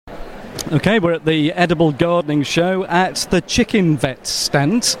Okay, we're at the Edible Gardening Show at the Chicken Vet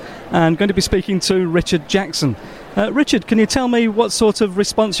stand and going to be speaking to Richard Jackson. Richard, can you tell me what sort of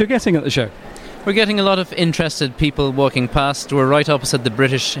response you're getting at the show? We're getting a lot of interested people walking past. We're right opposite the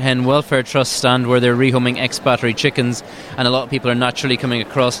British Hen Welfare Trust stand where they're rehoming ex-battery chickens, and a lot of people are naturally coming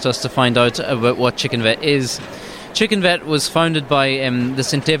across to us to find out about what Chicken Vet is. Chicken Vet was founded by the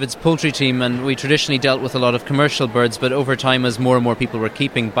St David's poultry team, and we traditionally dealt with a lot of commercial birds, but over time, as more and more people were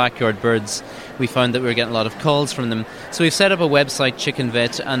keeping backyard birds, we found that we were getting a lot of calls from them. So we've set up a website, Chicken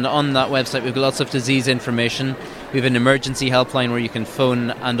Vet, and on that website we've got lots of disease information. We have an emergency helpline where you can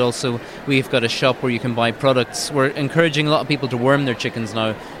phone, and also we've got a shop where you can buy products. We're encouraging a lot of people to worm their chickens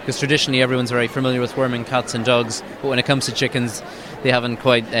now, because traditionally everyone's very familiar with worming cats and dogs, but when it comes to chickens, they haven't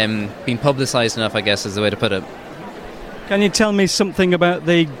quite been publicised enough, I guess is the way to put it. Can you tell me something about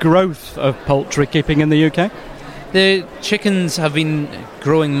the growth of poultry keeping in the UK? The chickens have been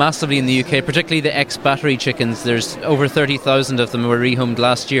growing massively in the UK, particularly the ex-battery chickens. There's over 30,000 of them were rehomed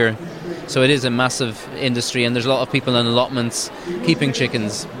last year. So it is a massive industry, and there's a lot of people in allotments keeping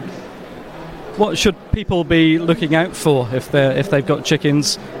chickens. What should people be looking out for if they've got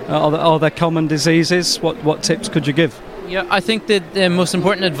chickens? Are there common diseases? What tips could you give? Yeah, I think that the most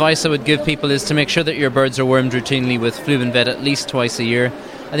important advice I would give people is to make sure that your birds are wormed routinely with Fluvenvet at least twice a year.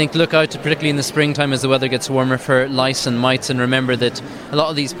 I think look out, particularly in the springtime as the weather gets warmer, for lice and mites, and remember that a lot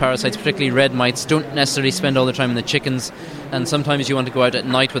of these parasites, particularly red mites, don't necessarily spend all their time in the chickens, and sometimes you want to go out at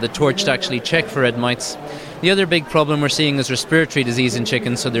night with a torch to actually check for red mites. The other big problem we're seeing is respiratory disease in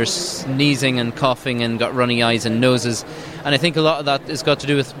chickens, so they're sneezing and coughing and got runny eyes and noses, and I think a lot of that has got to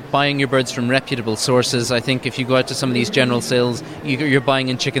do with buying your birds from reputable sources. I think if you go out to some of these general sales, you're buying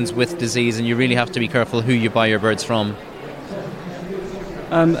in chickens with disease, and you really have to be careful who you buy your birds from.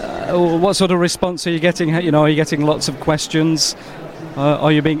 What sort of response are you getting? Are you getting lots of questions?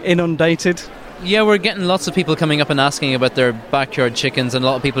 Are you being inundated? Yeah, we're getting lots of people coming up and asking about their backyard chickens, and a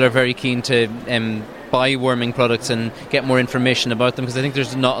lot of people are very keen to buy worming products and get more information about them, because I think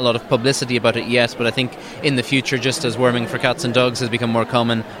there's not a lot of publicity about it yet, but I think in the future, just as worming for cats and dogs has become more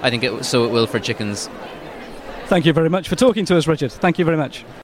common, I think it will for chickens. Thank you very much for talking to us, Richard. Thank you very much.